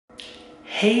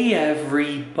Hey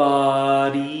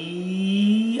everybody,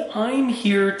 I'm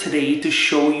here today to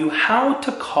show you how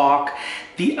to caulk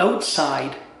the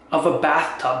outside of a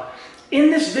bathtub.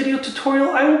 In this video tutorial,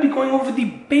 I will be going over the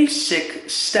basic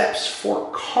steps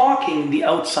for caulking the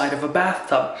outside of a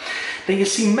bathtub. Now you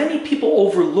see, many people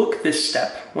overlook this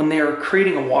step when they are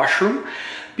creating a washroom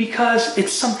because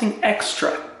it's something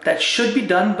extra that should be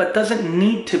done but doesn't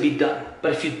need to be done.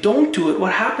 But if you don't do it,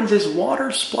 what happens is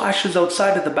water splashes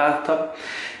outside of the bathtub,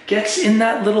 gets in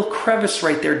that little crevice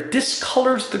right there,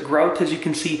 discolors the grout as you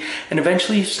can see, and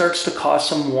eventually starts to cause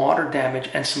some water damage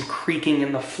and some creaking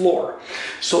in the floor.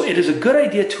 So it is a good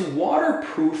idea to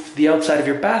waterproof the outside of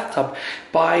your bathtub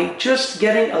by just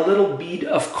getting a little bead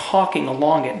of caulking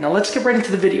along it. Now let's get right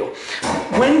into the video.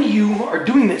 When you are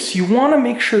doing this, you want to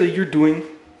make sure that you're doing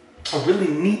a really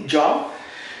neat job,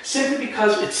 simply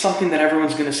because it's something that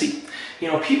everyone's going to see. You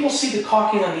know, people see the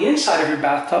caulking on the inside of your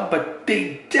bathtub, but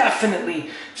they definitely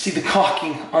see the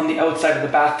caulking on the outside of the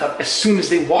bathtub as soon as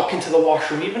they walk into the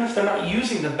washroom, even if they're not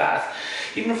using the bath,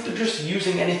 even if they're just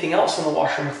using anything else in the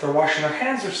washroom. If they're washing their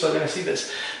hands, they're still going to see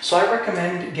this. So I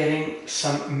recommend getting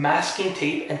some masking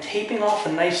tape and taping off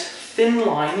a nice thin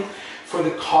line for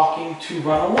the caulking to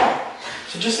run along.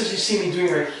 So just as you see me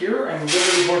doing right here, I'm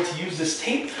literally going to use this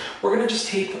tape. We're going to just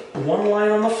tape one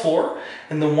line on the floor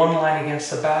and then one line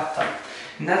against the bathtub.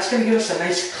 And that's going to give us a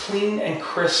nice clean and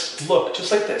crisp look,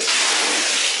 just like this.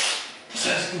 So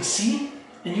as you can see,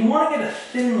 and you want to get a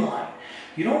thin line.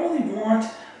 You don't really want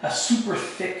a super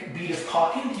thick bead of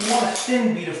caulking. You want a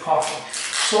thin bead of caulking.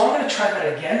 So I'm going to try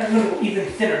that again. I'm going to go even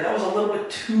thinner. That was a little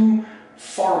bit too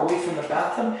far away from the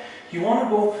bathtub. You want to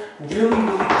go really,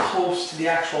 really close to the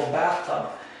actual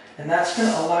bathtub. And that's going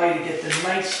to allow you to get the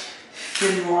nice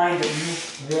thin line that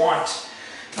you want.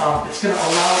 It's going to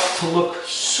allow it to look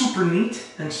super neat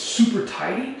and super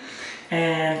tidy.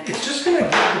 And it's just going to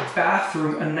give the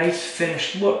bathroom a nice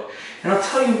finished look. And I'll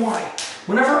tell you why.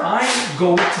 Whenever I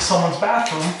go to someone's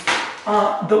bathroom,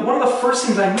 one of the first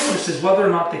things I notice is whether or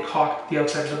not they caulk the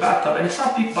outside of the bathtub. And it's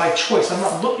not by choice. I'm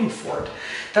not looking for it.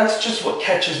 That's just what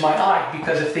catches my eye,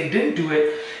 because if they didn't do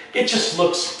it, it just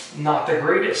looks not the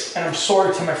greatest. And I'm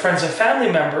sorry to my friends and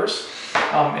family members,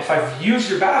 if I've used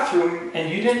your bathroom and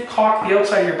you didn't caulk the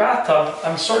outside of your bathtub,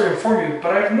 I'm sorry to inform you,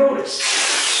 but I've noticed.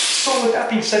 So with that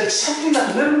being said, it's something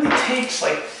that literally takes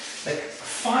like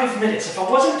 5 minutes. If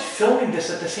I wasn't filming this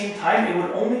at the same time, it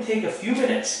would only take a few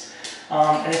minutes.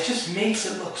 And it just makes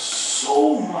it look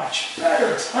so much better.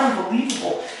 It's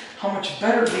unbelievable how much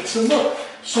better it makes it look.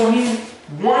 So I mean,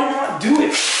 why not do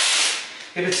it?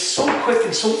 If it's so quick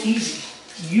and so easy,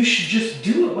 you should just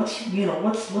do it.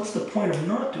 What's the point of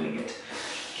not doing it?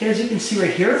 Okay, as you can see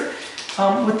right here,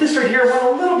 with this right here, I went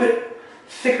a little bit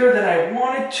thicker than I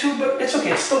wanted to, but it's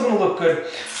okay. It's still going to look good.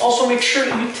 Also, make sure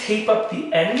that you tape up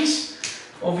the ends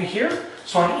over here.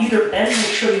 So on either end, make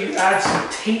sure that you add some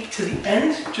tape to the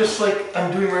end, just like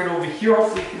I'm doing right over here.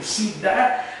 Hopefully you can see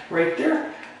that right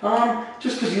there.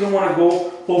 Just because you don't want to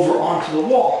go over onto the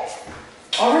wall.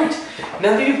 All right,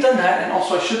 now that you've done that, and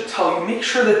also I should tell you, make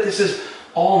sure that this is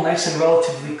all nice and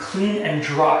relatively clean and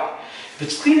dry. If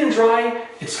it's clean and dry,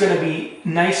 it's going to be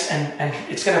nice and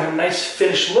it's going to have a nice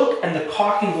finished look, and the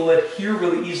caulking will adhere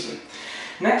really easily.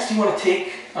 Next, you want to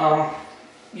take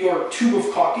your tube of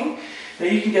caulking. Now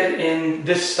you can get it in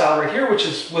this style right here, which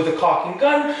is with a caulking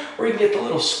gun, or you can get the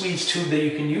little squeeze tube that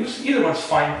you can use. Either one's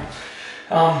fine.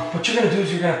 What you're going to do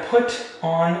is you're going to put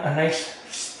on a nice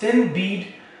thin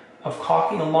bead of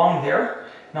caulking along there.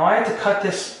 Now I had to cut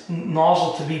this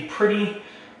nozzle to be pretty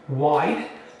wide,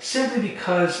 simply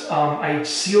because I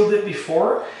sealed it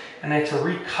before and I had to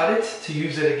recut it to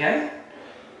use it again.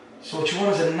 So what you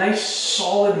want is a nice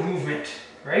solid movement,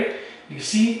 right? You can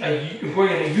see you're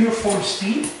going at a uniform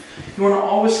speed. You want to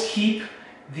always keep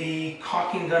the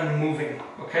caulking gun moving,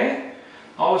 okay?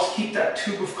 Always keep that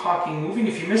tube of caulking moving.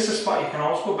 If you miss a spot, you can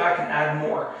always go back and add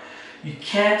more. You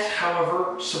can't,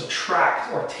 however,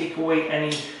 subtract or take away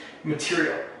any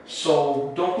material.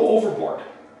 So don't go overboard.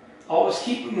 Always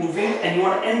keep it moving, and you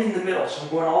want to end in the middle. So I'm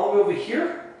going all the way over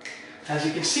here, as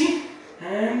you can see,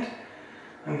 and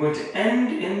I'm going to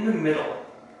end in the middle.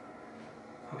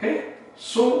 Okay,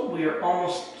 so we are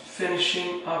almost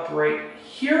finishing up right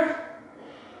here.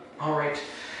 All right.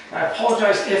 I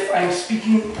apologize if I'm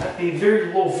speaking at a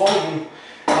very low volume,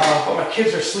 but my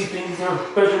kids are sleeping. Their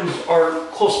bedrooms are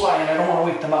close by and I don't want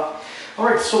to wake them up. All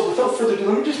right, so without further ado,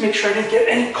 let me just make sure I didn't get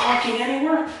any caulking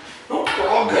anywhere. Nope, we're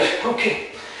all good. Okay,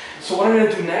 so what I'm going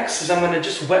to do next is I'm going to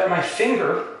just wet my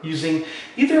finger using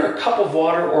either a cup of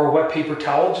water or a wet paper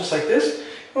towel, just like this.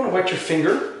 You want to wet your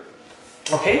finger,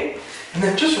 okay? And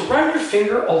then just run your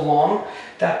finger along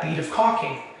that bead of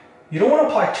caulking. You don't want to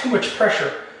apply too much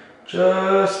pressure,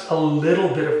 just a little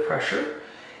bit of pressure.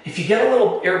 If you get a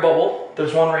little air bubble,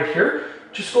 there's one right here,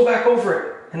 just go back over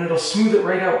it and it'll smooth it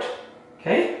right out,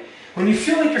 okay? When you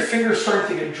feel like your finger is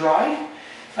starting to get dry,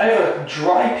 I have a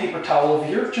dry paper towel over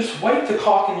here. Just wipe the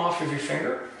caulking off of your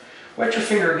finger. Wet your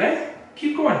finger again,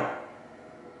 keep going.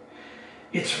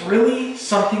 It's really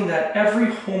something that every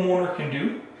homeowner can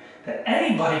do, that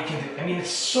anybody can do. I mean, it's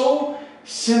so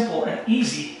simple and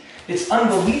easy. It's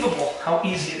unbelievable how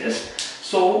easy it is.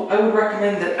 So I would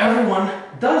recommend that everyone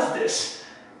does this.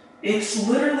 It's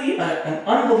literally an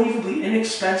unbelievably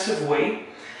inexpensive way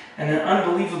and an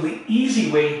unbelievably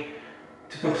easy way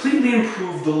to completely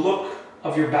improve the look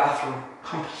of your bathroom.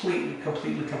 Completely.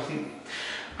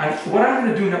 What I'm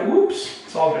going to do now, oops,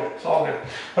 it's all good.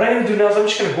 What I'm going to do now is I'm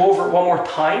just going to go over it one more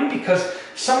time because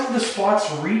some of the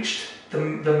spots reached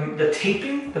the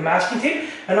taping, the masking tape,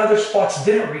 and other spots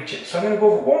didn't reach it. So I'm going to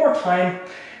go over it one more time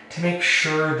to make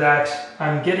sure that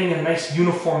I'm getting a nice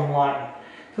uniform line.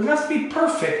 It doesn't have to be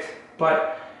perfect,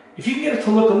 but if you can get it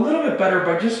to look a little bit better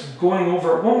by just going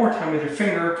over it one more time with your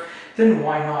finger, then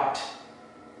why not?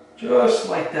 Just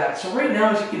like that. So right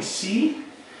now, as you can see,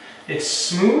 it's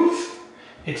smooth,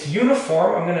 it's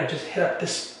uniform. I'm going to just hit up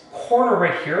this corner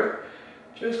right here.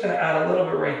 Just going to add a little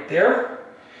bit right there.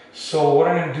 So what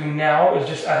I'm going to do now is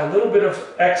just add a little bit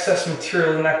of excess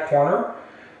material in that corner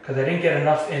because I didn't get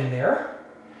enough in there.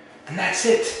 And that's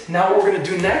it. Now what we're going to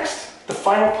do next, the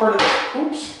final part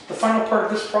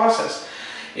of this process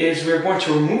is we're going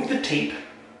to remove the tape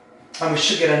and we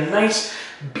should get a nice,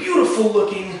 beautiful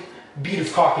looking bead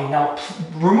of caulking. Now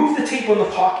remove the tape when the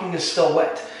caulking is still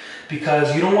wet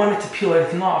because you don't want it to peel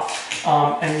anything off.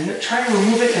 And try and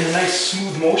remove it in a nice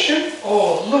smooth motion.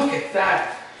 Oh, look at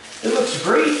that. It looks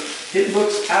great. It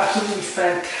looks absolutely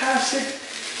fantastic.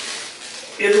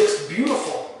 It looks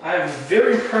beautiful. I'm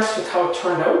very impressed with how it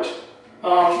turned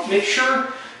out. Make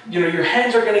sure your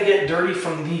hands are going to get dirty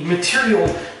from the material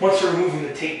once you're removing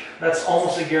the tape. That's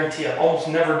almost a guarantee. I've almost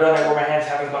never done it where my hands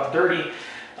haven't got dirty.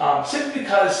 Simply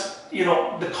because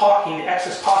the caulking, the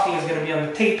excess caulking is going to be on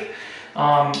the tape,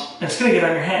 and it's going to get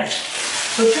on your hands.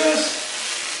 So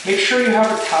just make sure you have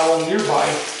a towel nearby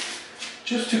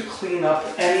just to clean up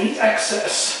any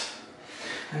excess.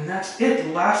 And that's it,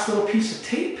 the last little piece of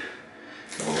tape.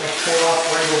 So we're going to pull it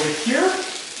off right over here.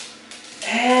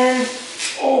 And,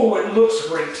 oh, it looks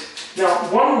great. Now,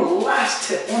 one last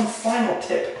tip, one final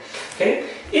tip, okay?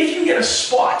 If you get a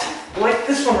spot like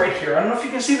this one right here, I don't know if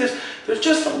you can see this, there's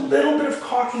just a little bit of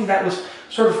caulking that was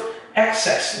sort of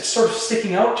excess. It's sort of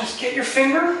sticking out. Just get your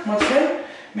finger, once again,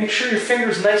 make sure your finger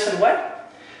is nice and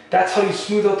wet. That's how you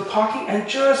smooth out the caulking, and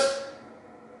just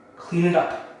clean it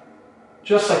up.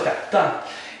 Just like that, done.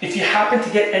 If you happen to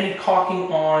get any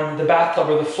caulking on the bathtub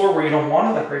or the floor where you don't want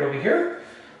it, like right over here,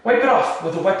 wipe it off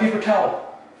with a wet paper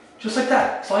towel. Just like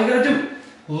that, that's all you gotta do.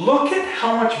 Look at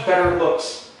how much better it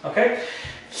looks, okay?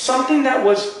 Something that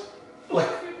was like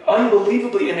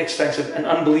unbelievably inexpensive and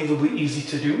unbelievably easy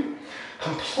to do,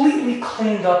 completely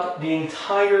cleaned up the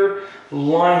entire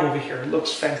line over here. It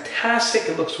looks fantastic.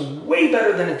 It looks way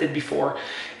better than it did before.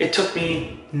 It took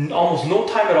me almost no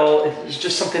time at all. It's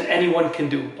just something anyone can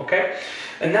do, okay?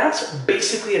 And that's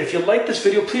basically it. If you like this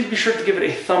video, please be sure to give it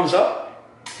a thumbs up.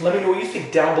 Let me know what you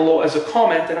think down below as a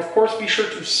comment. And of course, be sure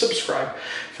to subscribe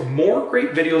for more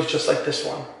great videos just like this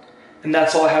one. And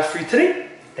that's all I have for you today.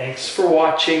 Thanks for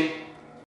watching.